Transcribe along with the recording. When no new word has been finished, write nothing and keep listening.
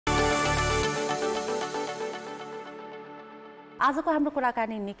आजको हाम्रो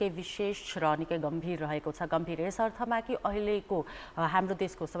कुराकानी निकै विशेष र निकै गम्भीर रहेको छ। गम्भीर यस अर्थमा कि अहिलेको हाम्रो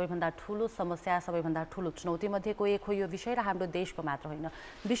देशको सबैभन्दा ठूलो समस्या, सबैभन्दा ठूलो चुनौती मध्येको एक हो यो विषय, र हाम्रो देशको मात्र होइन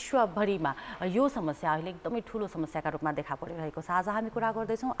विश्वभरिमा यो समस्या अहिले एकदमै ठूलो समस्याका रूपमा देखा परिरहेको छ। आज हामी कुरा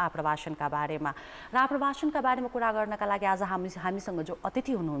गर्दैछौँ आप्रवासनका बारेमा, र आप्रवासनका बारेमा कुरा गर्नका लागि आज हामीसँग जो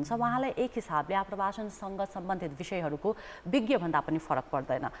अतिथि हुनुहुन्छ उहाँलाई एक हिसाबले आप्रवासनसँग सम्बन्धित विषयहरूको विज्ञ भन्दा पनि फरक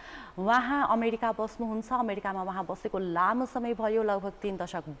पर्दैन। उहाँ अमेरिका बस्नुहुन्छ, अमेरिकामा उहाँ बसेको लामो समय भयो, लगभग 3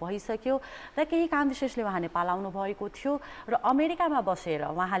 दशक भइसक्यो, र केही काम विशेषले उहाँ नेपाल आउनु भएको थियो र अमेरिकामा बसेर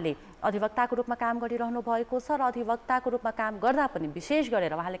उहाँले अधिवक्ताको रूपमा काम गरिरहनु भएको छ, र अधिवक्ताको रूपमा काम गर्दा पनि विशेष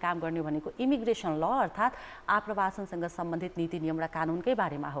गरेर उहाँले काम गर्ने भनेको इमिग्रेसन ल अर्थात् आप्रवासनसँग सम्बन्धित नीति नियम र कानुनकै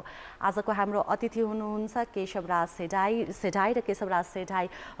बारेमा हो। आजको हाम्रो अतिथि हुनुहुन्छ केशवराज सेढाई, र केशवराज सेढाई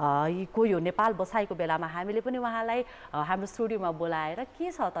को यो नेपाल बसाइको बेलामा हामीले पनि उहाँलाई हाम्रो स्टुडियोमा बोलाएर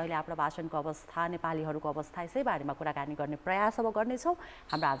के छ त अहिले आप्रवासनको अवस्था, नेपालीहरूको अवस्था, यसै बारेमा कुराकानी गर्ने प्रयास अब गर्नेछौँ।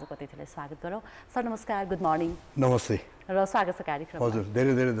 हाम्रो आजको अतिथिलाई स्वागत गरौँ। सर नमस्कार, गुड मर्निङ। नमस्ते र स्वागत छ कार्यक्रममा। हजुर,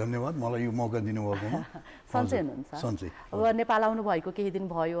 धेरै धेरै धन्यवाद मलाई यो मौका दिनुभएकोमा। सन्चै हुनुहुन्छ? सन्चै। अब नेपाल आउनु भएको केही दिन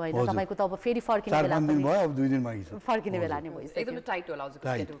भयो होइन, तपाईको त अब फेरि फर्किने बेला 4-5 दिन भयो, अब 2 दिन बाँकी छ। फर्किने बेला नै भइसक्यो। एकदमै टाइट होला हजुर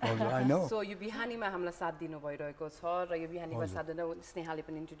हजुर आई नो। सो यो बिहानीमा हामीलाई साथ दिनु भइरहेको छ, र यो बिहानीमा साथ दिन स्नेहाले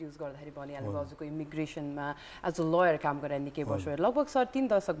पनि इन्ट्रोड्युस गर्दाखेरि भनिहाल्नु भयो हजुरको इमिग्रेसनमा एज अ लयर काम गरेर निकै वर्ष भयो, लगभग सर 3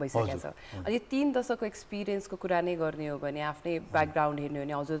 दशक भइसकेको छ। अनि 3 दशकको एक्सपिरियन्सको कुरा नै गर्ने हो भने आफ्नै ब्याकग्राउन्ड हेर्ने हो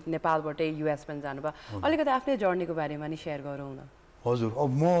भने हजुर नेपालबाटै युएस पनि जानुभयो, अलिकति आफ्नै जर्नीको बारेमा नि सेयर गरौँ न। हजुर, अब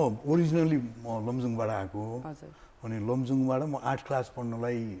म ओरिजिनली लमजुङबाट आएको हो, हजुर, अनि लमजुङबाट म 8 क्लास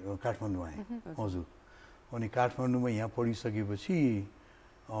पढ्नलाई काठमाडौँ आएँ। हजुर, अनि काठमाडौँमा यहाँ पढिसकेपछि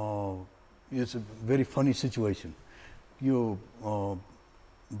it's a very funny situation. यो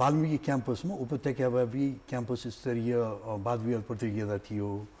वाल्मिकी क्याम्पसमा उपत्यकाव्यापी क्याम्पस स्तरीय वादविवाद प्रतियोगिता थियो,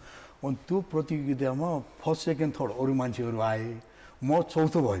 अनि त्यो प्रतियोगितामा फर्स्ट सेकेन्ड थर्ड अरू मान्छेहरू आए, म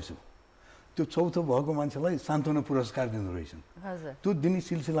चौथो भएछु। त्यो चौथो भएको मान्छेलाई सान्त्वना पुरस्कार दिँदो रहेछन्। त्यो दिने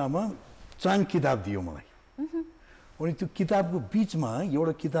सिलसिलामा चाङ किताब दियो मलाई, अनि त्यो किताबको बिचमा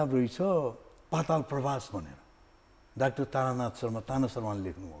एउटा किताब रहेछ पाताल प्रवास भनेर, डाक्टर ताना शर्माले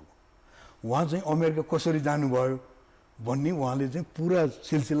लेख्नुभएको। उहाँ चाहिँ अमेरिका कसरी जानुभयो भन्ने उहाँले चाहिँ पुरा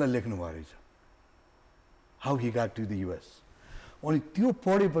सिलसिला लेख्नुभएको रहेछ, how he got to the US. अनि त्यो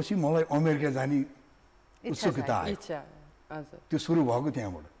पढेपछि मलाई अमेरिका जाने उत्सुकता आयो। त्यो सुरु भएको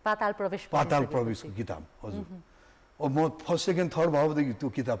त्यहाँबाट, पाताल प्रवेशको किताब। हजुर, अब म फर्स्ट सेकेन्ड थर्ड भएदेखि त्यो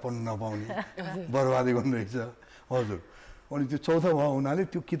किताब पढ्न नपाउने, बर्बादै गर्नु रहेछ। हजुर, अनि त्यो चौथो भयो हुनाले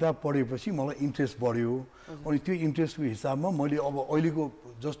त्यो किताब पढेपछि मलाई इन्ट्रेस्ट बढ्यो, अनि त्यो इन्ट्रेस्टको हिसाबमा मैले अब अहिलेको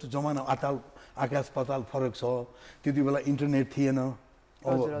जस्तो जमाना आकाश पाताल फरक छ, त्यति बेला इन्टरनेट थिएन,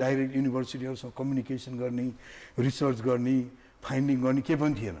 अब डाइरेक्ट युनिभर्सिटीहरूसँग कम्युनिकेसन गर्ने, रिसर्च गर्ने, फाइन्डिङ गर्ने केही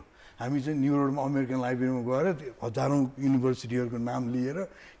पनि थिएन। हामी चाहिँ न्यु रोडमा अमेरिकन लाइब्रेरीमा गएर हजारौँ युनिभर्सिटीहरूको नाम लिएर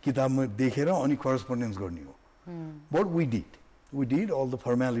किताबमा देखेर अनि करस्पोन्डेन्स गर्ने हो। But we did all the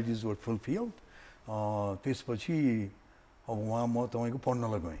formalities were fulfilled. त्यसपछि अब उहाँ म तपाईँको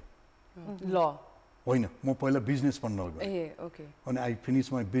पढ्नलाई गएँ, ल होइन म पहिला बिजनेस पढ्नलाई गएँ, अनि I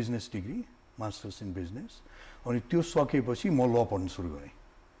finish my business degree, masters in business. अनि त्यो सकेपछि म ल पढ्न सुरु गरेँ,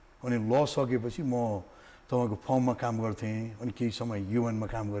 अनि ल सकेपछि म तपाईँको फर्ममा काम गर्थेँ, अनि केही समय युएनमा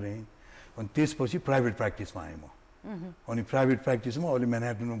काम गरेँ, अनि त्यसपछि प्राइभेट प्र्याक्टिसमा आएँ म। अनि प्राइभेट प्र्याक्टिसमा अहिले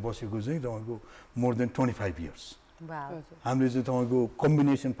म्यानहट्टनमा बसेको चाहिँ तपाईँको मोर देन 25 इयर्स। हामीले चाहिँ तपाईँको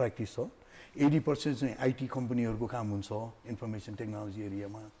कम्बिनेसन प्र्याक्टिस छ, 80% चाहिँ आइटी कम्पनीहरूको काम हुन्छ इन्फर्मेसन टेक्नोलोजी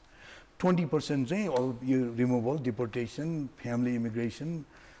एरियामा, 20% चाहिँ यो removal, deportation, family immigration,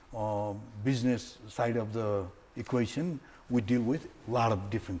 business side of the equation, we deal with a lot of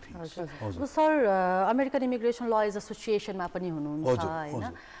different things. Sir American immigration ल एसोसिएसनमा पनि हुनुहुन्छ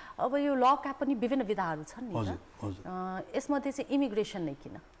हैन, अब यो लका पनि विभिन्न विधाहरू छन् नि, यसमध्ये चाहिँ इमिग्रेसन नै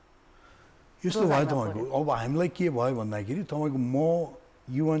किन यस्तो भयो तपाईको? अब हामीलाई के भयो भन्दाखेरि तपाईको म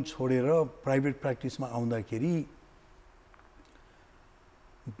युएन छोडेर प्राइभेट प्र्याक्टिसमा आउँदाखेरि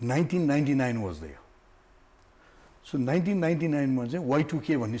 1999 वाज देयर। सो 1999 मा चाहिँ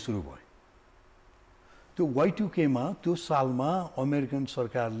Y2K भन्ने सुरु भयो। त्यो Y2K मा त्यो सालमा अमेरिकन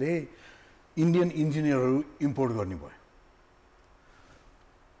सरकारले इन्डियन इन्जिनियरहरू इम्पोर्ट गर्ने भयो।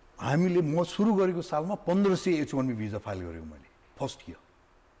 हामीले म सुरु गरेको सालमा 1500 H1B भिजा फाइल गरेको मैले फर्स्ट इयर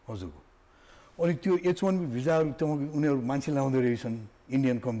हजुरको। अनि त्यो H1B भिजाहरू त उनीहरू मान्छे ल्याउँदै रहेछन्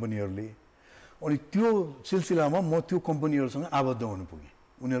इन्डियन कम्पनीहरूले, अनि त्यो सिलसिलामा म त्यो कम्पनीहरूसँग आबद्ध हुन पुगेँ,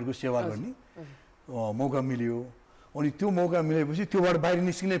 उनीहरूको सेवा गर्ने मौका मिल्यो। अनि त्यो मौका मिलेपछि त्योबाट बाहिर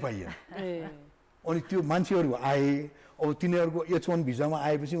निस्किनै पाइएन। अनि त्यो मान्छेहरू आए, अब तिनीहरूको H1 भिजामा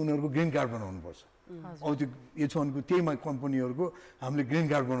आएपछि उनीहरूको ग्रिन कार्ड बनाउनुपर्छ। अब त्यो H1 को त्यही कम्पनीहरूको हामीले ग्रिन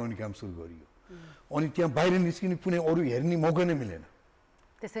कार्ड बनाउने काम सुरु गरियो। अनि त्यहाँ बाहिर निस्किने कुनै अरू हेर्ने मौका नै मिलेन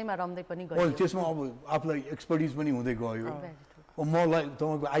त्यसैमा रम्दै पनि गयो त्यसमा अब आफूलाई एक्सपर्टिज पनि हुँदै गयो मलाई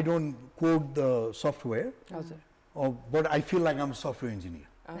तपाईँको I don't code the software but I feel like I'm software engineer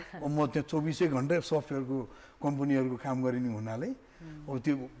म त्यहाँ 24 घन्टा सफ्टवेयरको कम्पनीहरूको काम गरिने हुनाले अब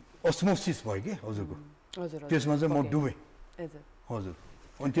त्यो अस्मोसिस भयो कि हजुरको त्यसमा चाहिँ म डुबेँ हजुर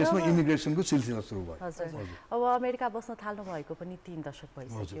अनि त्यसमा इमिग्रेसनको सिलसिला सुरु भयो अब अमेरिका बस्न थाल्नु भएको पनि 3 दशक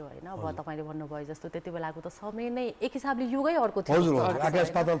भइसक्यो हैन अब तपाईले भन्नुभयो जस्तो त्यति बेलाको त समय नै एक हिसाबले युगै अर्को थियो हजुर आकाश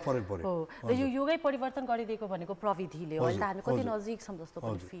पाताल फरक पर्यो हो र यो युगै परिवर्तन गरिदिएको भनेको प्रविधिले हो अहिले हामी कति नजिक छौं जस्तो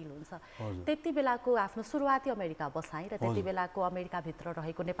पनि फिल हुन्छ त्यति बेलाको आफ्नो सुरुवाती अमेरिका बसाइ र त्यति बेलाको अमेरिका भित्र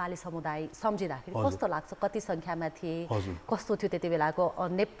रहेको नेपाली समुदाय सम्झिदाखेरि कस्तो लाग्छ कति संख्यामा थिए कस्तो थियो त्यति बेलाको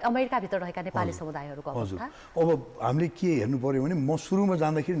अमेरिका भित्र रहेका नेपाली समुदायहरूको अवस्था अब हामीले के हेर्नु पर्यो भने म सुरुमा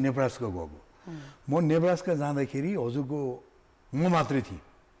जाँदाखेरि नेब्रास्का गएको म नेब्रास्का जाँदाखेरि हजुरको म मात्रै थिएँ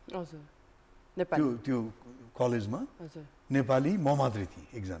हजुर नेपाली त्यो कलेजमा नेपाली म मात्रै थिएँ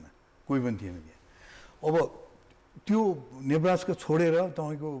एकजना कोही पनि थिएन त्यहाँ अब त्यो नेब्रास्का छोडेर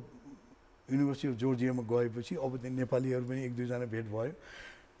तपाईको युनिभर्सिटी अफ जर्जियामा गएपछि अब त्यहाँ नेपालीहरू पनि एक दुईजना भेट भयो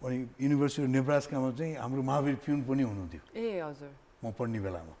अनि युनिभर्सिटी अफ नेब्रास्कामा चाहिँ हाम्रो महावीर प्युन पनि हुनुहुन्थ्यो ए हजुर म पढ्ने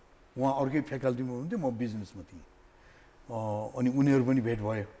बेलामा उहाँ अर्कै फ्याकल्टीमा हुनुहुन्थ्यो म बिजनेसमा थिएँ अनि उनीहरू पनि भेट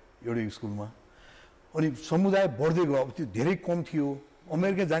भयो एउटै स्कुलमा अनि समुदाय बढ्दै गयो अब त्यो धेरै कम थियो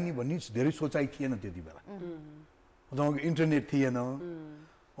अमेरिका जाने भन्ने धेरै सोचाइ थिएन त्यति बेला तपाईँको इन्टरनेट थिएन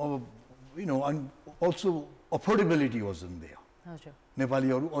अब you know and also affordability was in their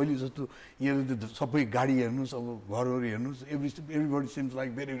नेपालीहरू अहिले जस्तो यहाँ सबै गाडी हेर्नुहोस् अब घरहरू हेर्नुहोस् everybody seems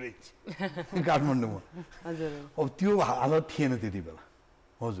like very rich काठमाडौँमा अब त्यो हालत थिएन त्यति बेला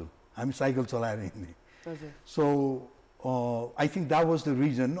हजुर हामी साइकल चलाएर हिँड्ने so I think that was the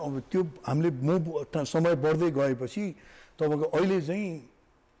reason अब त्यो हामीले समय बढ्दै गएपछि तपाईँको अहिले चाहिँ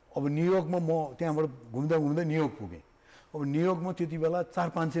अब न्युयोर्कमा म त्यहाँबाट घुम्दा घुम्दै न्युयोर्क पुगेँ अब न्युयोर्कमा त्यति बेला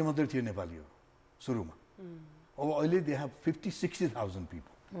 400-500 मात्रै थियो नेपालीहरू सुरुमा अब अहिले they have 50,000-60,000 people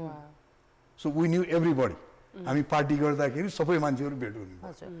so we knew everybody हामी पार्टी गर्दाखेरि सबै मान्छेहरू भेट हुने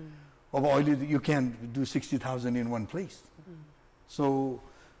अब अहिले you can do 60,000 in one place so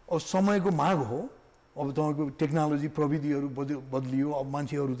अब समयको माग हो अब तपाईँको टेक्नोलोजी प्रविधिहरू बदलियो अब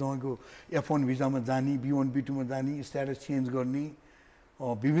मान्छेहरू तपाईँको F1 भिजामा जाने B1 B2मा जाने स्ट्याटस चेन्ज गर्ने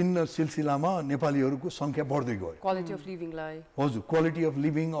विभिन्न सिलसिलामा नेपालीहरूको सङ्ख्या बढ्दै गयो क्वालिटी अफ लिभिङलाई हजुर क्वालिटी अफ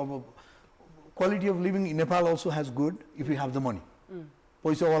लिभिङ अब quality of living in Nepal also has good if you have the money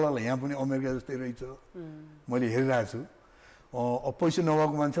पैसावालालाई यहाँ पनि अमेरिका जस्तै रहेछ मैले हेरिरहेको छु अब पैसा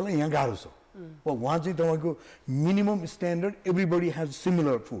नभएको मान्छेलाई यहाँ गाह्रो छ वहाँ चाहिँ तपाईँको minimum standard everybody has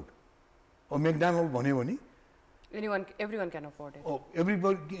similar food अब McDonald's भन्यो भने everyone can afford it. Oh,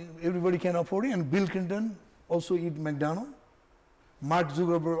 everybody can afford it, and Bill Clinton also eat McDonald's. Mark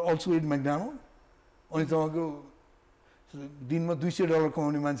Zuckerberg also eat McDonald's. अनि तपाईँको दिनमा $200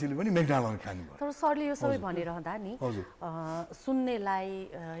 कमाउने मान्छेले पनि McDonald's खाने भयो तर सरले यो सबै भनिरहँदा नि सुन्नेलाई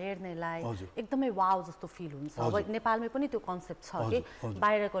हेर्नेलाई एकदमै वाउ जस्तो फिल हुन्छ अब नेपालमै पनि त्यो कन्सेप्ट छ कि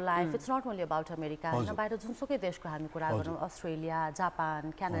बाहिरको life it's not only about America हैन बाहिर जुनसुकै देशको हामी कुरा गरौँ अस्ट्रेलिया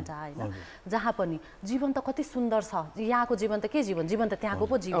जापान क्यानाडा हैन जहाँ पनि जीवन त कति सुन्दर छ यहाँको जीवन त के जीवन त त्यहाँको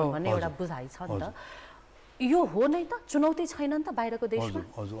पो जीवन भन्ने एउटा बुझाइ छ नि त यो हो नै त चुनौती छैन नि त बाहिरको देशमा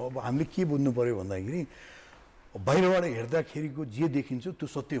हजुर अब हामीले के बुझ्नु पर्यो भन्दाखेरि बाहिरबाट हेर्दाखेरिको जे देखिन्छ त्यो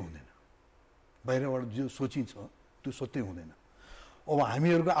सत्य हुँदैन बाहिरबाट जो सोचिन्छ त्यो सत्य हुँदैन अब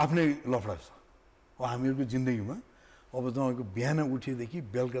हामीहरूको आफ्नै लफडा छ अब हामीहरूको जिन्दगीमा अब तपाईँको बिहान उठेदेखि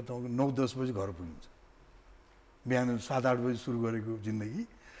बेलुका तपाईँको 9-10 बजी घर पुगिन्छ बिहान 7-8 बजी सुरु गरेको जिन्दगी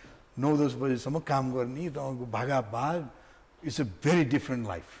 9-10 बजीसम्म काम गर्ने तपाईँको भागाभाग it's a very different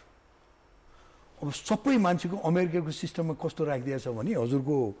life अब सबै मान्छेको अमेरिकाको सिस्टममा कस्तो राखिदिएको छ भने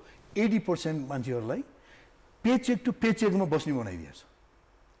हजुरको 80% मान्छेहरूलाई पेचेक टु पेचेकमा बस्ने बनाइदिएको छ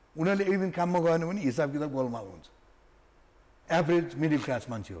उनीहरूले एक दिन काममा गएन भने हिसाब किताब गोलमाल हुन्छ एभरेज मिडल क्लास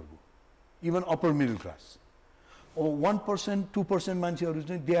मान्छेहरूको इभन अप्पर मिडल क्लास अब 1% 2% मान्छेहरू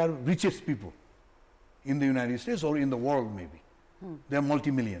चाहिँ they are richest people in the United states or in the world maybe they are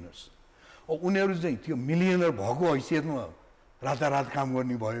मल्टिमिलियनर्स अब उनीहरू चाहिँ त्यो मिलियनर भएको हैसियतमा रातारात काम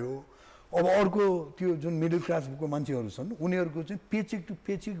गर्ने भयो अब अर्को त्यो जुन मिडल क्लासको मान्छेहरू छन् उनीहरूको चाहिँ पेचेक टु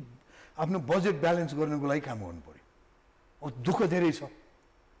पेचेक आफ्नो बजेट ब्यालेन्स गर्नको लागि काम गर्नु पर्यो अब दुःख धेरै छ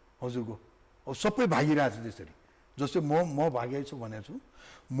हजुरको अब सबै भागिरहेको छ त्यसरी जस्तो म भागेको छु भनेको छु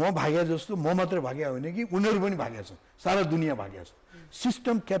म भागे जस्तो म मात्र भागे होइन कि उनीहरू पनि भागेका छन् सारा दुनियाँ भागेका छ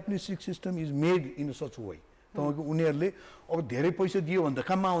system capitalistic system is made in such way तपाईँको उनीहरूले अब धेरै पैसा दियो भने त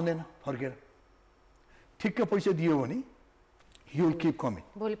काममा आउँदैन फर्केर ठिक्क पैसा दियो भने he will keep coming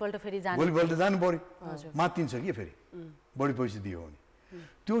भोलिपल्ट फेरि जानु पर्यो मातिन्छ कि फेरि बढी पैसा दियो भने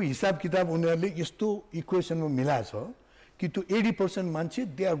त्यो हिसाब किताब उनीहरूले यस्तो इक्वेसनमा मिलाछ कि त्यो 80% मान्छे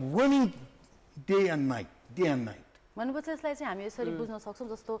they are running day and night भनेपछि यसलाई चाहिँ हामी यसरी बुझ्न सक्छौँ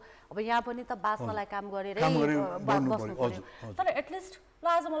जस्तो अब यहाँ पनि त बाँच्नलाई काम गरेरै बस्नु पर्यो तर एटलिस्ट ल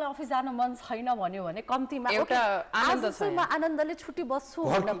आज मलाई अफिस जान मन छैन भन्यो भने कम्तीमा एउटा आनन्द छ आनन्दले छुट्टी बस्छु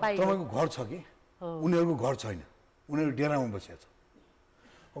भन्न पाइयो तपाईँको घर छ कि उनीहरूको घर छैन उनीहरू डेरामा बसेको छ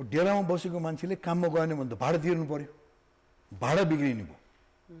अब डेरामा बसेको मान्छेले काममा गएन भने त भाडा तिर्नु पर्यो भाडा बिग्रिने भयो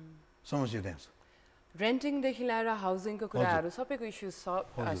समस्या त्यहाँ छ रेन्टिङदेखि लिएर हाउसिङको कुराहरू सबैको इस्युज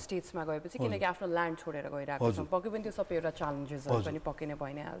छ स्टेट्समा गएपछि किनकि आफ्नो ल्यान्ड छोडेर गइरहेको छ पक्कै पनि त्यो सबै एउटा च्यालेन्जेसहरू पनि पक्कै नै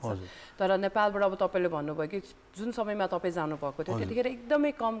भइ नै हाल्छ तर नेपालबाट अब तपाईँले भन्नुभयो कि जुन समयमा तपाईँ जानुभएको थियो त्यतिखेर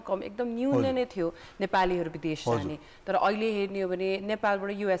एकदमै कम एकदम न्यून नै थियो नेपालीहरू विदेश जाने तर अहिले हेर्ने हो भने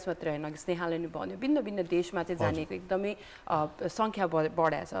नेपालबाट युएस मात्रै होइन अघि स्नेहाले नि भन्यो भिन्न भिन्न देशमा चाहिँ जानेको एकदमै सङ्ख्या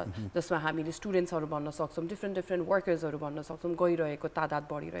बढाएको छ जसमा हामीले स्टुडेन्ट्सहरू भन्न सक्छौँ डिफ्रेन्ट वर्कर्सहरू भन्न सक्छौँ गइरहेको तादाद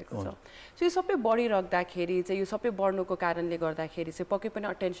बढिरहेको छ सो यो सबै बढिरहँदाखेरि चाहिँ यो सबै बढ्नुको कारणले गर्दाखेरि चाहिँ पक्कै पनि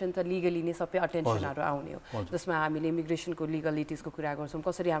अटेन्सन त लिगली नै सबै अटेन्सनहरू आउने हो जसमा हामीले इमिग्रेसनको लिगलिटिजको कुरा गर्छौँ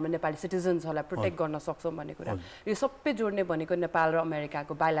कसरी हाम्रो नेपाली सिटिजन्सहरूलाई प्रोटेक्ट गर्न सक्छौँ भन्ने कुरा यो सबै जोड्ने भनेको नेपाल र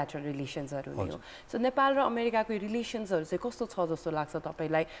अमेरिकाको बायोल्याटरल रिलेसन्सहरू नै हो सो नेपाल र अमेरिकाको रिलेसन्सहरू चाहिँ कस्तो छ जस्तो लाग्छ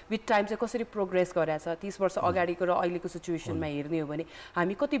तपाईँलाई विथ टाइम चाहिँ कसरी प्रोग्रेस गरेछ 30 वर्ष अगाडिको र अहिलेको सिचुएसनमा हेर्ने हो भने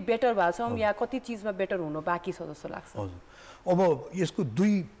हामी कति बेटर भएको छौँ या कति चिजमा बेटर हुनु बाँकी छ जस्तो लाग्छ अब यसको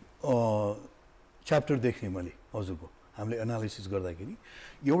दुई च्याप्टर देख्ने मैले हजुरको हामीले एनालिसिस गर्दाखेरि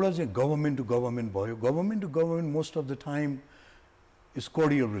एउटा चाहिँ गभर्मेन्ट टु गभर्मेन्ट भयो government to government most of the time is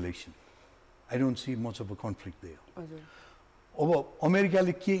cordial relation I don't see much of a conflict there अब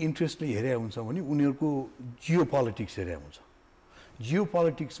अमेरिकाले के इन्ट्रेस्टले हेरेको हुन्छ भने उनीहरूको जियो पोलिटिक्स हेरेको हुन्छ जियो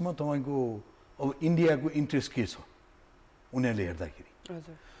पोलिटिक्समा तपाईँको अब इन्डियाको इन्ट्रेस्ट के छ उनीहरूले हेर्दाखेरि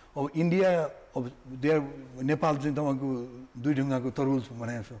अब इन्डिया अब देयर नेपाल चाहिँ तपाईँको दुई ढुङ्गाको तरुल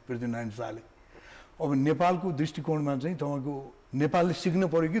बनाएको छ पृथ्वीनारायण शाहले अब नेपालको दृष्टिकोणमा चाहिँ तपाईँको नेपालले सिक्नु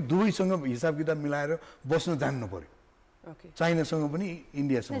पर्यो कि दुवैसँग हिसाब किताब मिलाएर बस्न जान्नु पर्यो चाइनासँग पनि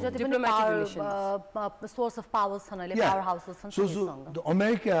इन्डियासँग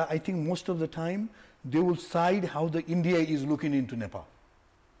America I think most of the time they will side how the India is looking into Nepal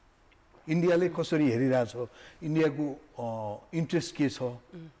इन्डियाले कसरी हेरिरहेछ इन्डियाको इन्ट्रेस्ट के छ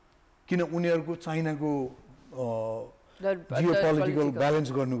किन उनीहरूको चाइनाको जियो पोलिटिकल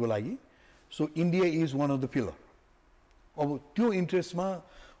ब्यालेन्स गर्नुको लागि so India is one of the pillar अब त्यो इन्ट्रेस्टमा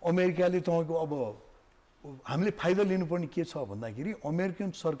अमेरिकाले तपाईँको अब हामीले फाइदा लिनुपर्ने के छ भन्दाखेरि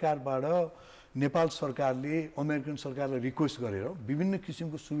अमेरिकन सरकारबाट नेपाल सरकारले अमेरिकन सरकारलाई रिक्वेस्ट गरेर विभिन्न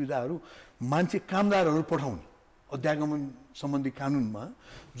किसिमको सुविधाहरू मान्छे कामदारहरू पठाउने अध्यागमन सम्बन्धी कानुनमा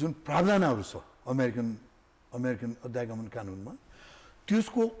जुन प्रावधानहरू छ अमेरिकन अध्यागमन कानुनमा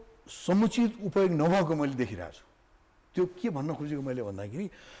त्यसको समुचित उपयोग नभएको मैले देखिरहेको छु त्यो के भन्न खोजेको मैले भन्दाखेरि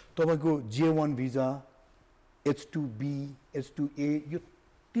तपाईँको J1 भिजा H2B H2A यो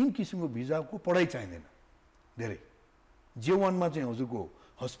 3 किसिमको भिजाको पढाइ चाहिँदैन धेरै J1 मा चाहिँ हजुरको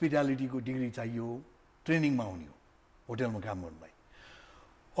हस्पिटालिटीको डिग्री चाहियो ट्रेनिङमा आउने हो होटलमा काम गर्नलाई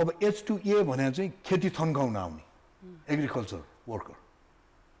अब H2A भने चाहिँ खेती थन्काउन आउने एग्रिकल्चर वर्कर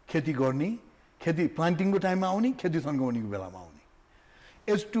खेती गर्ने खेती प्लान्टिङको टाइममा आउने खेती थन्काउनेको बेलामा आउने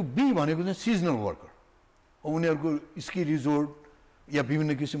H2B भनेको चाहिँ सिजनल वर्कर उनीहरूको स्की रिजोर्ट या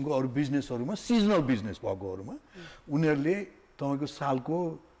विभिन्न किसिमको अरू बिजनेसहरूमा सिजनल बिजनेस भएकोहरूमा उनीहरूले तपाईँको सालको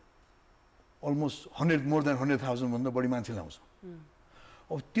अलमोस्ट 100 मोर देन 100,000 भन्दा बढी मान्छे ल्याउँछ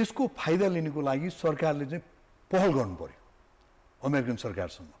अब त्यसको फाइदा लिनको लागि सरकारले चाहिँ पहल गर्नु पर्यो अमेरिकन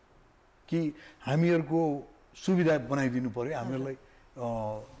सरकारसँग कि हामीहरूको सुविधा बनाइदिनु पर्यो हामीहरूलाई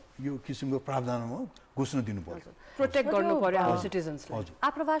यो किसिमको प्रावधानमा घोषणा दिनु पर्यो प्रोटेक्ट गर्नु पर्यो हाम्रो सिटिजन्सलाई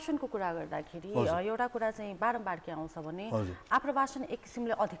आप्रवासनको कुरा गर्दाखेरि एउटा कुरा चाहिँ बारम्बार के आउँछ भने आप्रवासन एक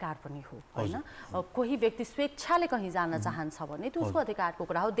किसिमले अधिकार पनि हो हैन कोही व्यक्ति स्वेच्छाले कहीँ जान चाहन्छ भने त्यो उसको अधिकारको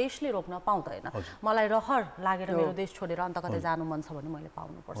कुरा हो देशले रोक्न पाउँदैन मलाई रहर लागेर मेरो देश छोडेर अन्त कतै जानु मन छ भने मैले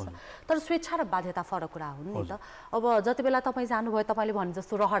पाउनुपर्छ तर स्वेच्छा र बाध्यता फरक कुरा हुन् नि त अब जति बेला तपाईँ जानुभयो तपाईँले भने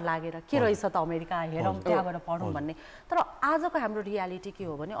जस्तो रहर लागेर के रहेछ त अमेरिका हेरौँ त्यहाँ गएर पढौँ भन्ने तर आजको हाम्रो रियालिटी के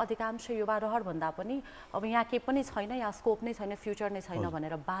हो भने अधिकांश युवा रहर भन्दा पनि अब यहाँ के पनि छैन या स्कोप नै छैन फ्युचर नै छैन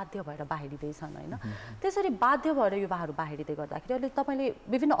भनेर बाध्य भएर बाहिरिँदैछन् हैन त्यसरी बाध्य भएर युवाहरू बाहिरिँदै गर्दाखेरि अहिले तपाईँले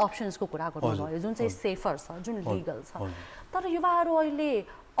विभिन्न अप्सन्सको कुरा गर्नुभयो जुन चाहिँ सेफर छ जुन लिगल छ तर युवाहरू अहिले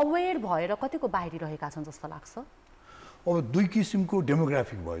अवेयर भएर कतिको बाहिरिरहेका छन् जस्तो लाग्छ अब दुई किसिमको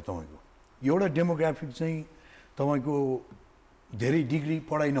डेमोग्राफिक भयो तपाईँको एउटा डेमोग्राफिक चाहिँ तपाईँको धेरै डिग्री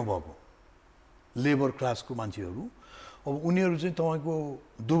पढाइ नभएको लेबर क्लासको मान्छेहरू अब उनीहरू चाहिँ तपाईँको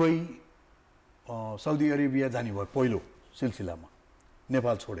दुबई साउदी अरेबिया जाने भयो पहिलो सिलसिलामा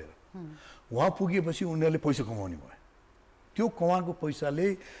नेपाल छोडेर वहाँ पुगेपछि उनीहरूले पैसा कमाउने भयो त्यो कमाएको पैसाले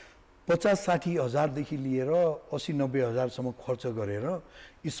 50-60 हजारदेखि लिएर 80-90 हजारसम्म खर्च गरेर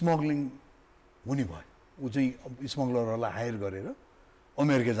स्मग्लिङ हुने भयो ऊ चाहिँ स्मग्लरहरूलाई हायर गरेर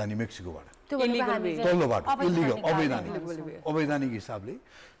अमेरिका जाने मेक्सिकोबाट तल्लो बाटो इलिगल अवैधानिक हिसाबले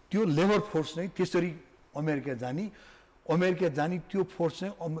त्यो लेबर फोर्स चाहिँ त्यसरी अमेरिका जाने त्यो फोर्स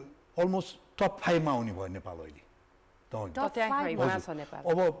चाहिँ अलमोस्ट टप 5 मा आउने भयो नेपाल अहिले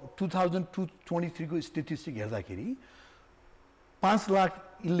अब 2023 को स्टेटिस्टिक हेर्दाखेरि 5 लाख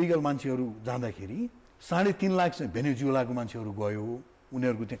इलिगल मान्छेहरू जाँदाखेरि 3.5 लाख चाहिँ भेनेजुएलाको मान्छेहरू गयो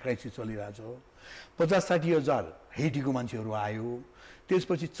उनीहरूको त्यहाँ क्राइसिस चलिरहेछ 50-60 हजार हेटीको मान्छेहरू आयो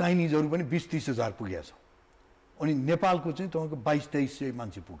त्यसपछि चाइनिजहरू पनि 20-30 हजार पुगेछ अनि नेपालको चाहिँ तपाईको 22-2300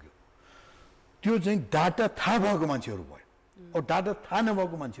 मान्छे पुग्यो त्यो चाहिँ डाटा थाहा भएको मान्छेहरू भयो अब डाटा थाहा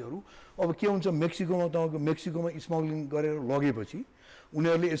नभएको मान्छेहरू अब के हुन्छ मेक्सिकोमा स्मग्लिङ गरेर लगेपछि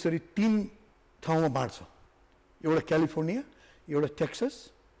उनीहरूले यसरी 3 ठाउँमा बाँड्छ एउटा क्यालिफोर्निया एउटा टेक्सास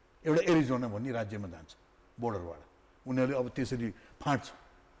एउटा एरिजोना भन्ने राज्यमा जान्छ बोर्डरबाट उनीहरूले अब त्यसरी फाँड्छ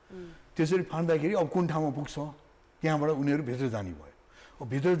त्यसरी फाँड्दाखेरि अब कुन ठाउँमा पुग्छ त्यहाँबाट उनीहरू भित्र जाने भयो अब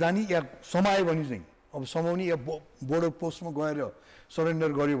भित्र जाने या समायो भने चाहिँ अब समाउने या बोर्डर पोस्टमा गएर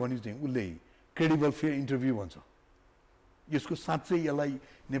सरेन्डर गर्यो भने चाहिँ उसले क्रेडिबल फेयर इन्टरभ्यू भन्छ यसको साँच्चै यसलाई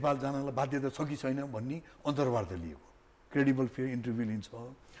नेपाल जानलाई बाध्यता छ कि छैन भन्ने अन्तर्वार्ता लिएको क्रेडिबल फेयर इन्टरभ्यू लिन्छ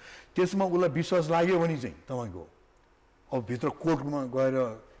त्यसमा उसलाई विश्वास लाग्यो भने चाहिँ तपाईको अब भित्र कोर्टमा गएर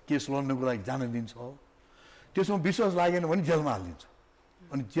केस लड्नको लागि जान दिन्छ त्यसमा विश्वास लागेन भने जेलमा हालिदिन्छ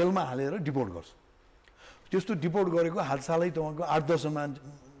अनि जेलमा हालेर डिपोर्ट गर्छ त्यस्तो डिपोर्ट गरेको हालसालै तपाईको 8-10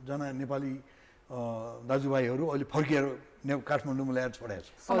 जना नेपाली दाजुभाइहरू अहिले फर्केर काठमाडौँमा ल्याएर छोडेको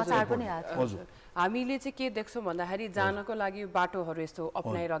छ समाचार पनि आयो हजुर हामीले चाहिँ के देख्छौँ भन्दाखेरि जानको लागि बाटोहरू यस्तो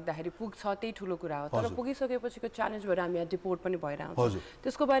अपनाइराख्दाखेरि पुग्छ त्यही ठुलो कुरा हो तर पुगिसकेपछिको च्यालेन्ज भएर हामी यहाँ डिपोर्ट पनि भएर आउँछ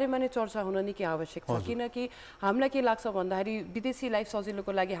त्यसको बारेमा नै चर्चा हुन निकै आवश्यक छ किनकि हामीलाई के लाग्छ भन्दाखेरि विदेशी लाइफ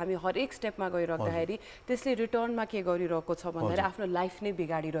सजिलोको लागि हामी हरेक स्टेपमा गइराख्दाखेरि त्यसले रिटर्नमा के गरिरहेको छ भन्दाखेरि आफ्नो लाइफ नै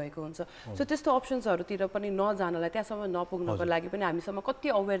बिगाडिरहेको हुन्छ सो त्यस्तो अप्सन्सहरूतिर पनि नजानलाई त्यहाँसम्म नपुग्नको लागि पनि हामीसँग कति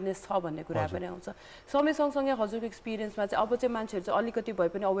अवेरनेस छ भन्ने कुरा पनि आउँछ समय सँगसँगै हजुरको एक्सपिरियन्समा चाहिँ अब चाहिँ मान्छेहरू चाहिँ अलिकति भए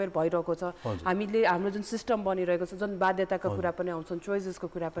पनि अवेर भइरहेको छ हामीले हाम्रो जुन सिस्टम बनिरहेको छ जुन बाध्यताको कुरा पनि आउँछन् चोइसेसको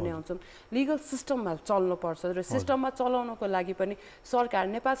कुरा पनि आउँछन् लिगल सिस्टममा चल्नुपर्छ र सिस्टममा चलाउनको लागि पनि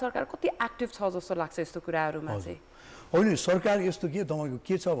नेपाल सरकार कति एक्टिभ छ जस्तो लाग्छ यस्तो कुराहरूमा चाहिँ होइन सरकार यस्तो तपाईको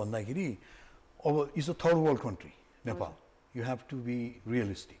के छ भन्दाखेरि अब is a third world country Nepal you have to be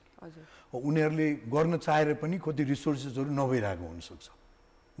realistic उनीहरूले गर्न चाहेर पनि कति रिसोर्सेसहरू नभइरहेको हुनसक्छ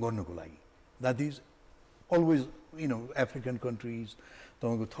गर्नको लागि that is always, African countries,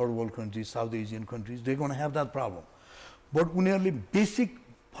 third world countries, South Asian countries, they're going to have that problem. But unearly basic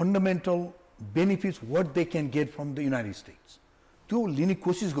fundamental benefits what they can get from the United States. To lini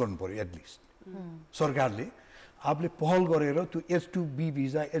kosis garnu paryo at least. Sarkarle aaple pahal garera to H2B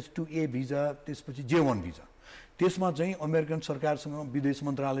visa, H2A visa, त्यसपछि J1 visa. त्यसमा चाहिँ American सरकारसँग विदेश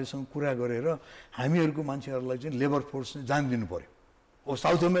मन्त्रालयसँग कुरा गरेर हामीहरुको मान्छेहरुलाई चाहिँ labour force जान दिनु पर्यो. अब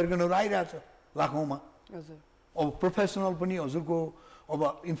साउथ अमेरिकनहरु आइराछ लाखौंमा. हजुर. अब प्रोफेसनल पनि हजुरको अब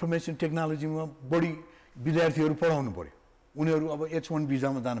इन्फर्मेसन टेक्नोलोजीमा बढी विद्यार्थीहरु पढाउनु पर्यो. उनीहरु अब H1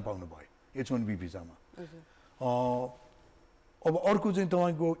 भिजामा जान पाउनु भयो. H1B भिजामा. अब अर्को चाहिँ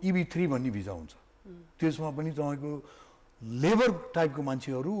तपाईको EB3 भन्ने भिजा हुन्छ. त्यसमा पनि तपाईको लेबर टाइपको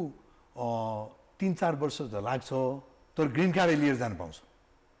मान्छेहरु 3-4 वर्ष त लाग्छ तर ग्रीन कार्ड लिएर जान पाउँछ.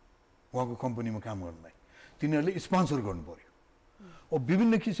 उहाँको कम्पनीमा काम गर्नलाई. तिनीहरुले स्पोन्सर गर्नु पर्यो. अब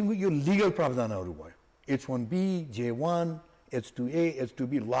विभिन्न किसिमको यो लिगल प्रावधानहरु भयो. H1B, J1, H2A,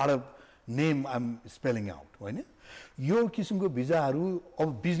 H2B, lot of name I'm spelling out, हैन? यो किसिमको भिजाहरु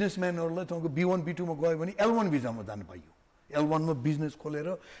अब बिजनेसम्यानहरुलाई तपाईको B1 B2 मा गयो भने L1 भिजामा जान पाइयो. L1 मा बिजनेस खोलेर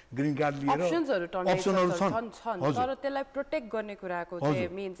ग्रीन कार्ड लिएर अप्सनहरु छन् तर त्यसलाई प्रोटेक्ट गर्ने कुराको चाहिँ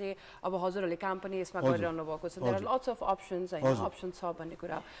मेन चाहिँ अब हजुरहरुले काम पनि यसमा गरिरहनु भएको छ. There are lots of options हैन अप्सन छ भन्ने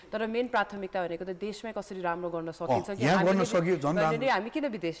कुरा. तर मेन प्राथमिकता भनेको त देशमै कसरी राम्रो गर्न सकिन्छ कि हामी किन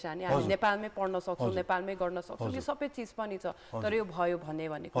विदेश जाने हामी नेपालमै पढ्न सक्छौं नेपालमै गर्न सक्छौं यो सबै चीज पनि छ. तर यो भयो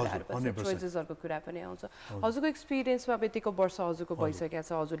भन्ने कुराहरु पनि चोइसेसहरुको कुरा पनि आउँछ. हजुरको एक्सपिरियन्समा बितेको वर्ष हजुरको भइसकेको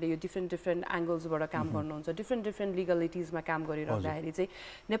छ. हजुरले यो डिफरेन्ट एंगल्सबाट काम गर्नुहुन्छ. डिफरेन्ट लिगलिटिजमा काम गरिरहँदाखेरि चाहिँ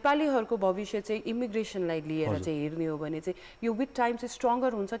नेपालीहरुको भविष्य चाहिँ इमिग्रेसनलाई लिएर चाहिँ हेर्ने हो भने चाहिँ यो विथ टाइम चाहिँ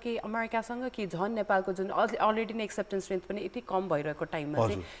स्ट्रङ्गर हुन्छ कि अमेरिकासँग कि झन् नेपालको जुन अलरेडी नै एक्सेप्टेन्स रेट पनि यति कम भइरहेको टाइममा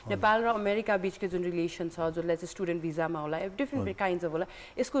चाहिँ नेपाल र अमेरिका बीचको जुन रिलेसन छ जसलाई चाहिँ स्टुडेन्ट भिजामा होला डिफरेन्ट काइन्ड्स अफ होला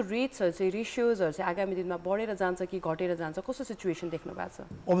यसको रेट्सहरु चाहिँ रेशियोजहरु चाहिँ आगामी दिनमा बढेर जान्छ कि घटेर जान्छ कस्तो सिचुएसन देख्नु भएको छ?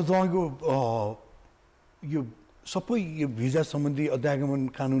 अब तपाईको यो सबै यो भिजा सम्बन्धी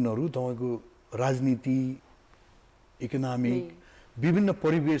अध्यागमन कानुनहरु तपाईको राजनीति इकोनोमिक विभिन्न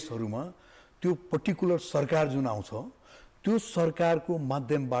परिवेशहरुमा त्यो पर्टिकुलर सरकार जुन आउँछ त्यो सरकारको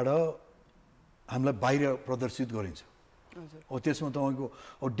माध्यमबाट हामीलाई बाहिर प्रदर्शित गरिन्छ अब त्यसमा तपाईको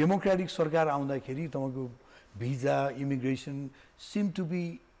अब डेमोक्रेटिक सरकार आउँदाखेरि तपाईको visa immigration SIM to be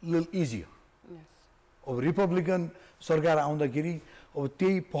little easier अब रिपब्लिकन सरकार आउँदाखेरि अब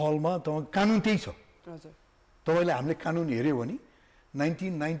त्यही पहलमा तपाईको कानुन त्यही छ तपाईले हामीले कानुन हेर्यो भने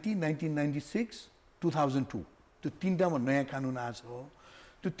 1990 1996 2002 त्यो तीनटामा नयाँ कानुन आछ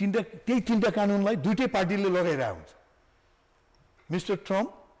त्यो तीनटा कानुनलाई दुईटै पार्टीले लगाइरहेको हुन्छ मिस्टर ट्रम्प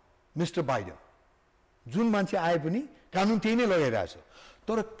मिस्टर बाइडेन जुन मान्छे आए पनि कानुन त्यही नै लगाइरहेछ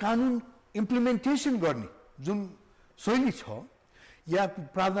तर कानुन इम्प्लिमेन्टेसन गर्ने जुन शैली छ या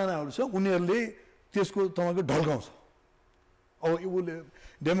प्रावधानहरू छ उनीहरूले त्यसको तपाईको ढल्काउँछ अब उसले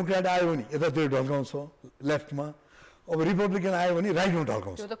डेमोक्रेट आयो भने यतातिर ढल्काउँछ लेफ्टमा अब रिपब्लिकन आयो भने राइटमा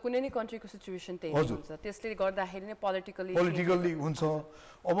ढल्काउँछ त्यो त कुनै नै कन्ट्रीको सिचुएसन त्यही हुन्छ त्यसले गर्दाखेरि नै पोलिटिकली हुन्छ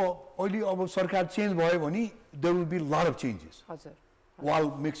अब अहिले अब सरकार चेन्ज भयो भने there will be lot of changes हजुर वाल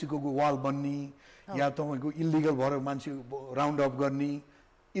मेक्सिकोको वाल बन्ने या तपाईको इलिगल भएर मान्छे राउन्ड अप गर्ने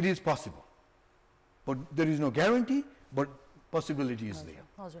it is possible but there is no guarantee but possibility is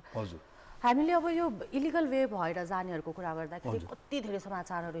there हजुर हामीले अब यो इलिगल वे भएर जानेहरूको कुरा गर्दाखेरि कति धेरै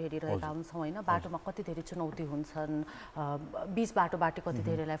समाचारहरू हेरिरहेका हुन्छौँ होइन बाटोमा कति धेरै चुनौती हुन्छन् बीच बाटोबाट कति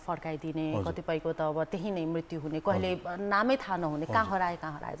धेरैलाई फर्काइदिने कतिपयको त अब त्यही नै मृत्यु हुने कहिले नामै थाहा नहुने कहाँ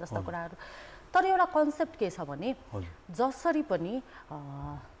हराए जस्ता कुराहरू तर एउटा कन्सेप्ट के छ भने जसरी पनि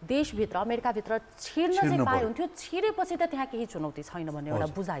देशभित्र अमेरिकाभित्र छिर्न चाहिँ पाए हुन्थ्यो छिरेपछि त त्यहाँ केही चुनौती छैन भन्ने एउटा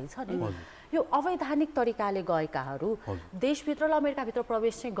बुझाइ छ नि यो अवैधानिक तरिकाले गएकाहरू देशभित्र र अमेरिकाभित्र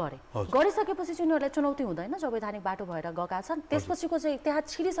प्रवेश चाहिँ गरिसकेपछि चाहिँ उनीहरूलाई चुनौती हुँदैन जो अवैधानिक बाटो भएर गएका छन् त्यसपछिको चाहिँ त्यहाँ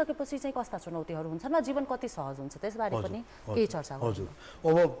छिरिसकेपछि चाहिँ कस्ता चुनौतीहरू हुन्छन् वा जीवन कति सहज हुन्छ त्यसबारे पनि केही चर्चा हजुर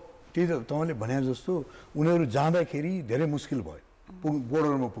अब त्यही त तपाईँले भने जस्तो उनीहरू जाँदाखेरि धेरै मुस्किल भयो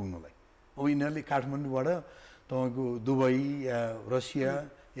बोर्डरमा पुग्नलाई अब यिनीहरूले काठमाडौँबाट तपाईँको दुबई या रसिया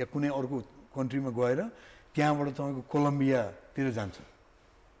या कुनै अर्को कन्ट्रीमा गएर त्यहाँबाट तपाईँको कोलम्बियातिर जान्छ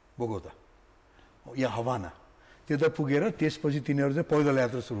बोगोता या हवाना त्यता पुगेर त्यसपछि तिनीहरू चाहिँ पैदल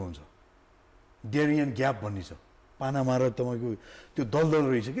यात्रा सुरु हुन्छ डेरियन ग्याप भन्ने छ पानामा र तपाईँको त्यो दलदल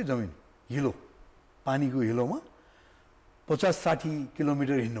रहेछ कि जमिन हिलो पानीको हिलोमा 50-60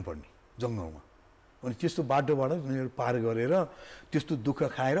 किलोमिटर हिँड्नुपर्ने जङ्गलमा अनि त्यस्तो बाटोबाट उनीहरू पार गरेर त्यस्तो दुःख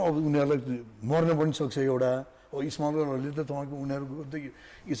खाएर अब उनीहरूलाई मर्न पनि सक्छ एउटा अब स्मगलरहरूले त तपाईँको उनीहरूको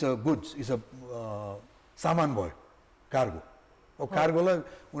it's a goods it's a सामान भयो कार्गो अब कार्गोलाई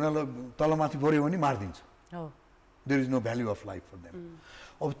उनीहरूलाई तलमाथि बढ्यो भने मारिदिन्छ there is no value of life for them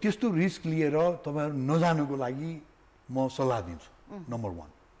अब त्यस्तो रिस्क लिएर तपाईँहरू नजानुको लागि म सल्लाह दिन्छु नम्बर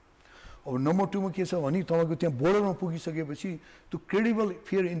 1 अब नम्बर 2 मा के छ भने तपाईको त्यहाँ बोर्डरमा पुगिसकेपछि त्यो क्रेडिबल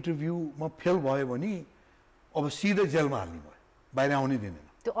फेयर इन्टरभ्यूमा फेल भयो भने अब सिधै जेलमा हाल्ने भयो बाहिर आउनै दिँदैन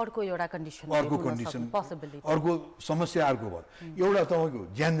त्यो अर्को एउटा कन्डिसन अर्को समस्या अर्को भयो एउटा तपाईको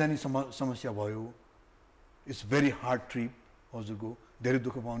ज्यान जाने समस्या भयो इट्स भेरी हार्ड ट्रिप हजुरको धेरै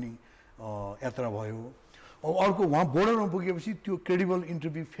दुःख पाउने यात्रा भयो अब अर्को वहाँ बोर्डरमा पुगेपछि त्यो क्रेडिबल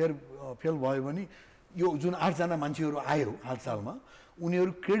इन्टरभ्यू फेल भयो भने यो जुन 8 जना मान्छेहरू आयो हालसालमा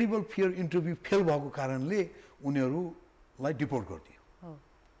उनीहरू क्रेडिबल फेयर इन्टरभ्यू फेल भएको कारणले उनीहरूलाई डिपोर्ट गरिदियो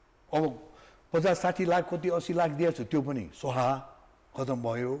अब 50-60 लाख कति 80 लाख दिएछ त्यो पनि सोहा खतम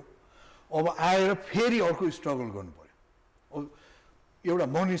भयो अब आएर फेरि अर्को स्ट्रगल गर्नु पर्यो अब एउटा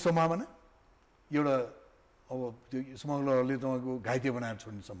मर्ने सम्भावना एउटा अब त्यो स्मगलरहरूले तपाईँको घाइते बनाएर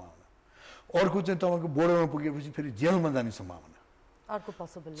छोड्ने सम्भावना अर्को चाहिँ तपाईँको बोर्डरमा पुगेपछि फेरि जेलमा जाने सम्भावना अर्को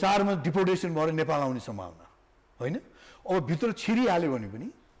पोसिबल 4 मा डिपोर्टेसन भएर नेपाल आउने सम्भावना होइन अब भित्र छिरिहाल्यो भने पनि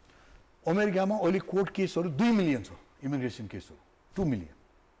अमेरिकामा अहिले कोर्ट केसहरू 2 मिलियन छ इमिग्रेसन केसहरू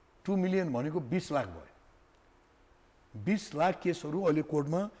 2 मिलियन भनेको 20 लाख भयो 20 लाख केसहरू अहिले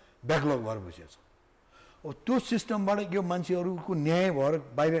कोर्टमा ब्याकलग भएर बसेको छ अब त्यो सिस्टमबाट यो मान्छेहरूको न्याय भएर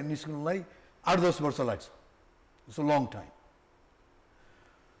बाहिर निस्कनलाई 8-10 वर्ष लाग्छ इट्स अ लङ टाइम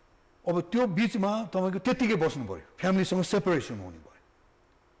अब त्यो बिचमा तपाईँको त्यत्तिकै बस्नु पर्यो फ्यामिलीसँग सेपरेसन हुने भयो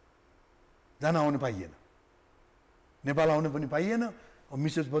जान आउनु पाइएन नेपाल आउनु पनि पाइएन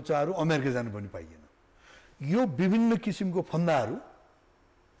मिसेस बच्चाहरू अमेरिका जानु पनि पाइएन यो विभिन्न किसिमको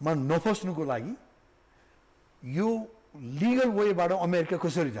फन्दाहरूमा नफस्नुको लागि यो लिगल वेबाट अमेरिका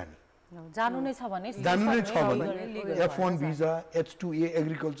कसरी जाने जानु नै छ भने F1 visa H2A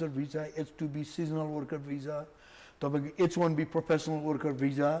agriculture visa H2B seasonal worker visa तपाईँको H1B प्रोफेसनल वर्कर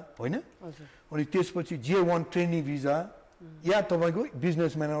भिजा होइन अनि त्यसपछि J1 ट्रेनी भिजा या तपाईँको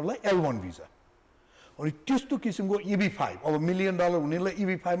बिजनेसम्यानहरूलाई L1 भिजा अनि त्यस्तो किसिमको EB5 अब $1 मिलियन हुनेलाई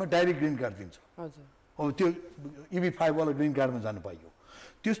EB5 मा डाइरेक्ट ग्रीन कार्ड दिन्छ अब त्यो EB5 वाला ग्रीन कार्डमा जान पाइयो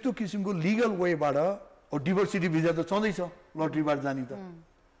त्यस्तो किसिमको लिगल वेबाट अब डाइभर्सिटी भिजा त छँदैछ लटरीबाट जाने त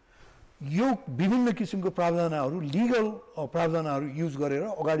यो विभिन्न किसिमको प्रावधानहरू लिगल प्रावधानहरू युज गरेर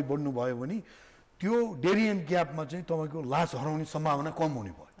अगाडि बढ्नु भयो भने त्यो डेरियन ग्यापमा चाहिँ तपाईँको लास हराउने सम्भावना कम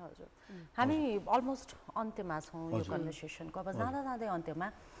हुने भयो। हजुर, हामी अलमोस्ट अन्त्यमा छौँ यो कन्भर्सेसनको। अब जाँदा जाँदै अन्त्यमा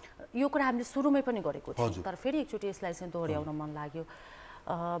यो कुरा हामीले सुरुमै पनि गरेको थियौँ, तर फेरि एकचोटि यसलाई चाहिँ दोहोऱ्याउन मन लाग्यो।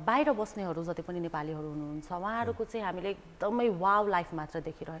 बाहिर बस्नेहरू जति पनि नेपालीहरू हुनुहुन्छ उहाँहरूको चाहिँ हामीले एकदमै वाव लाइफ मात्र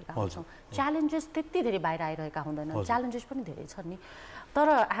देखिरहेका हुन्छौँ। च्यालेन्जेस त्यति धेरै बाहिर आइरहेका हुँदैनन्, च्यालेन्जेस पनि धेरै छन् नि। तर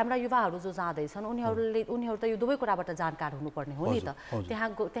हाम्रा युवाहरू जो जाँदैछन् उनीहरू त यो दुवै कुराबाट जानकार हुनुपर्ने हो नि त।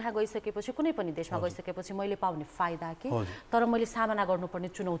 त्यहाँ गइसकेपछि कुनै पनि देशमा गइसकेपछि मैले पाउने फाइदा के, तर मैले सामना गर्नुपर्ने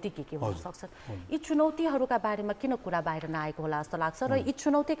चुनौती के हुन सक्छन्। यी चुनौतीहरूका बारेमा किन कुरा बाहिर नआएको होला जस्तो लाग्छ र यी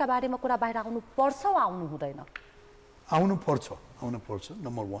चुनौतीका बारेमा कुरा बाहिर आउनु पर्छ वा आउनु हुँदैन? आउनु पर्छ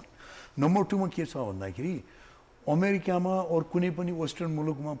नम्बर 1। नम्बर 2 मा के छ भन्दाखेरि अमेरिकामा अरू कुनै पनि वेस्टर्न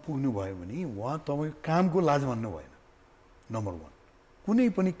मुलुकमा पुग्नु भयो भने वहाँ तपाईँ कामको लाज मान्नु भएन। नम्बर 1, कुनै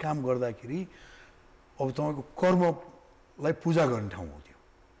पनि काम गर्दाखेरि अब तपाईँको कर्मलाई पूजा गर्ने ठाउँ हो त्यो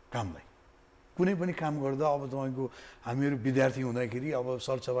कामलाई। कुनै पनि काम गर्दा अब तपाईँको हामीहरू विद्यार्थी हुँदाखेरि अब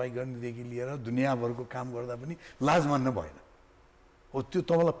सरसफाइ गर्नेदेखि लिएर दुनियाँभरको काम गर्दा पनि लाज मान्न भएन। हो त्यो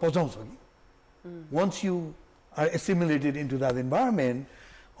तपाईँलाई पचाउँछ कि once you are assimilated into that environment,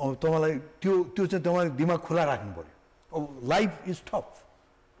 अब तपाईलाई त्यो चाहिँ तपाईले दिमाग खुला राख्नु पर्यो। अब लाइफ इज टफ।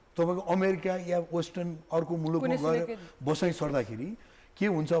 तपाईको अमेरिका या वेस्टर्न अर्को मुलुकमा गएर बसाइ सर्दाखेरि के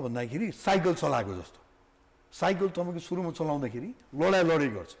हुन्छ भन्दाखेरि साइकल चलाएको जस्तो। साइकल तपाईको सुरुमा चलाउँदाखेरि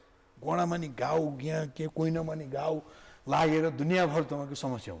लडाइ गर्छ, गोडामा नि घाउ यहाँ के कोइनमा नि घाउ लागेर दुनियाँभर तपाईको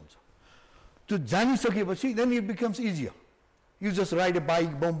समस्या हुन्छ। त्यो जानिसकेपछि then it becomes easier. You just ride a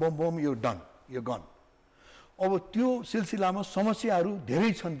bike, boom, you're done, you're gone. अब त्यो सिलसिलामा समस्याहरू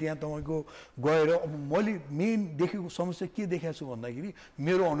धेरै छन् त्यहाँ तपाईँको गएर। अब मैले मेन देखेको समस्या के देखाएको छु भन्दाखेरि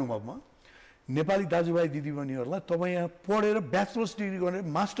मेरो अनुभवमा नेपाली दाजुभाइ दिदीबहिनीहरूलाई तपाईँ यहाँ पढेर ब्याचलर्स डिग्री गरेर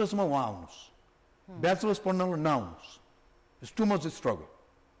मास्टर्समा वहाँ आउनुहोस्, ब्याचलर्स पढ्नलाई नआउनुहोस्। इट्स टु मच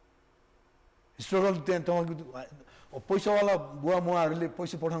स्ट्रगल त्यहाँ। तपाईँको पैसावाला बुवा मुवाहरूले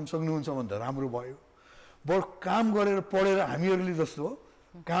पैसा पठाउन सक्नुहुन्छ भने त राम्रो भयो। बरु काम गरेर पढेर हामीहरूले जस्तो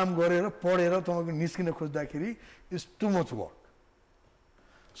काम गरेर पढेर तपाईँको निस्किन खोज्दाखेरि it's too much work.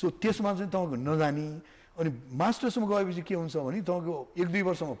 So त्यसमा चाहिँ तपाईँको नजानी अनि मास्टर्समा गएपछि के हुन्छ भने तपाईँको 1-2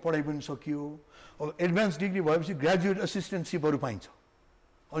 वर्षमा पढाइ पनि सकियो। अब एडभान्स डिग्री भएपछि ग्रेजुएट असिस्टेन्टसिपहरू पाइन्छ,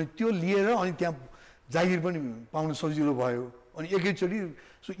 अनि त्यो लिएर अनि त्यहाँ जागिर पनि पाउन सजिलो भयो। अनि एकैचोटि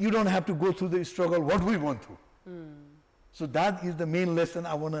so you don't have to go through the struggle what we want through. So that is the main lesson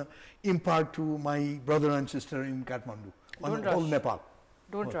I want to impart to my brother and sister in Kathmandu, on whole Nepal.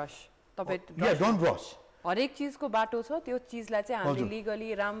 Don't rush. Yeah, don't rush. हरेक चीजको बाटो छ, त्यो चीजलाई चाहिँ हामीले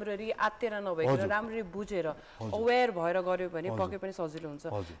legally राम्ररी आत्तेर नभएर राम्ररी बुझेर अवेयर भएर गर्यो भने पक्कै पनि सजिलो हुन्छ।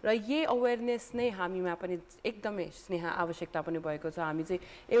 र यही अवेयरनेस नै हामीमा पनि एकदमै स्नेहा आवश्यकता पनि भएको छ। हामी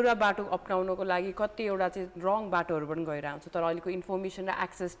चाहिँ एउटा बाटो अपनाउनको लागि कति एउटा चाहिँ रङ बाटोहरू पनि गइरहेको छ, तर अहिलेको इन्फर्मेसन र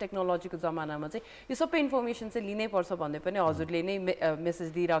एक्सेस टेक्नोलोजीको जमानामा चाहिँ यो सबै इन्फर्मेसन चाहिँ लिनै पर्छ भन्ने पनि हजुरले नै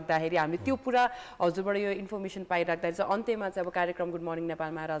मेसेज दिइराख्दाखेरि हामी त्यो पुरा हजुरबाट यो इन्फर्मेसन पाइराख्दाखेरि चाहिँ अन्त्यमा चाहिँ अब कार्यक्रम गुड मर्निङ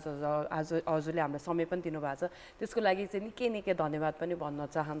नेपालमा हजुरले हामीलाई समय पनि दिनुभएको छ, त्यसको लागि चाहिँ निकै धन्यवाद पनि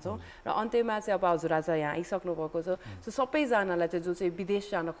भन्न चाहन्छौँ। र अन्त्यमा चाहिँ अब हजुर आज यहाँ आइसक्नु भएको छ, सो सबैजनालाई चाहिँ जो चाहिँ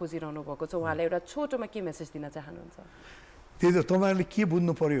विदेश जान खोजिरहनु भएको छ उहाँलाई एउटा छोटोमा के मेसेज दिन चाहनुहुन्छ? त्यही त तपाईँहरूले के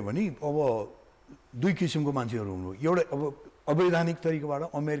बुझ्नु पर्यो भने अब दुई किसिमको मान्छेहरू हुनु। एउटा अब अवैधानिक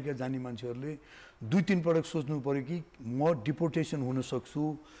तरिकाबाट अमेरिका जाने मान्छेहरूले 2-3 पटक सोच्नु पर्यो कि म डिपोर्टेसन हुन सक्छु,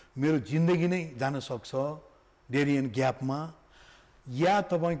 मेरो जिन्दगी नै जान सक्छ डेरियन ग्यापमा, या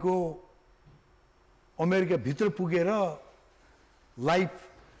तपाईँको अमेरिका भित्र पुगेर लाइफ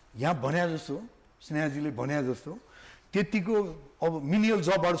यहाँ भन्या जस्तो स्नेहाजीले भन्या जस्तो त्यतिको अब मिनियल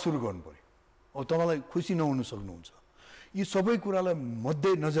जबबाट सुरु गर्नु पर्यो। अब तपाईँलाई खुसी नहुन सक्नुहुन्छ। यी सबै कुरालाई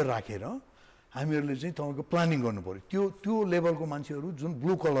मध्यनजर राखेर हामीहरूले चाहिँ तपाईँको प्लानिङ गर्नु पर्यो। त्यो लेभलको मान्छेहरू जुन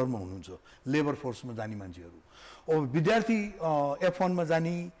ब्लू कलरमा हुनुहुन्छ, लेबर फोर्समा जाने मान्छेहरू, अब विद्यार्थी F1मा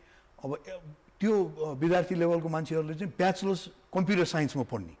जाने, अब त्यो विद्यार्थी लेभलको मान्छेहरूले चाहिँ ब्याचलर्स कम्प्युटर साइन्समा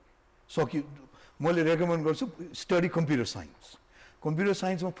पढ्ने मैले रेकमेन्ड गर्छु, study computer science. Computer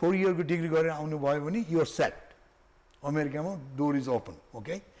साइन्समा 4 इयरको degree गरेर आउनुभयो भने युआर सेट, अमेरिकामा डोर इज ओपन।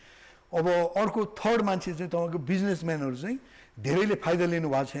 ओके, अब अर्को थर्ड मान्छे चाहिँ तपाईँको बिजनेसम्यानहरू चाहिँ धेरैले फाइदा लिनु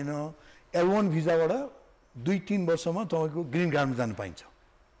भएको छैन। L1 भिजाबाट 2-3 वर्षमा तपाईँको ग्रिन कार्डमा जानु पाइन्छ।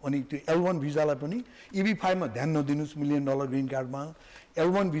 अनि त्यो L1 भिजालाई पनि EB5मा ध्यान नदिनुहोस्, $1 मिलियन ग्रिन कार्डमा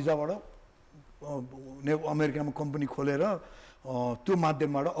L1 भिजाबाट अमेरिकामा कम्पनी खोलेर त्यो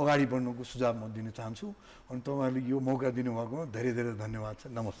माध्यमबाट अगाडि बढ्नुको सुझाव म दिन चाहन्छु। अनि तपाईँहरूले यो मौका दिनुभएकोमा धेरै धेरै धन्यवाद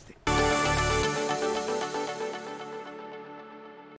छ। नमस्ते।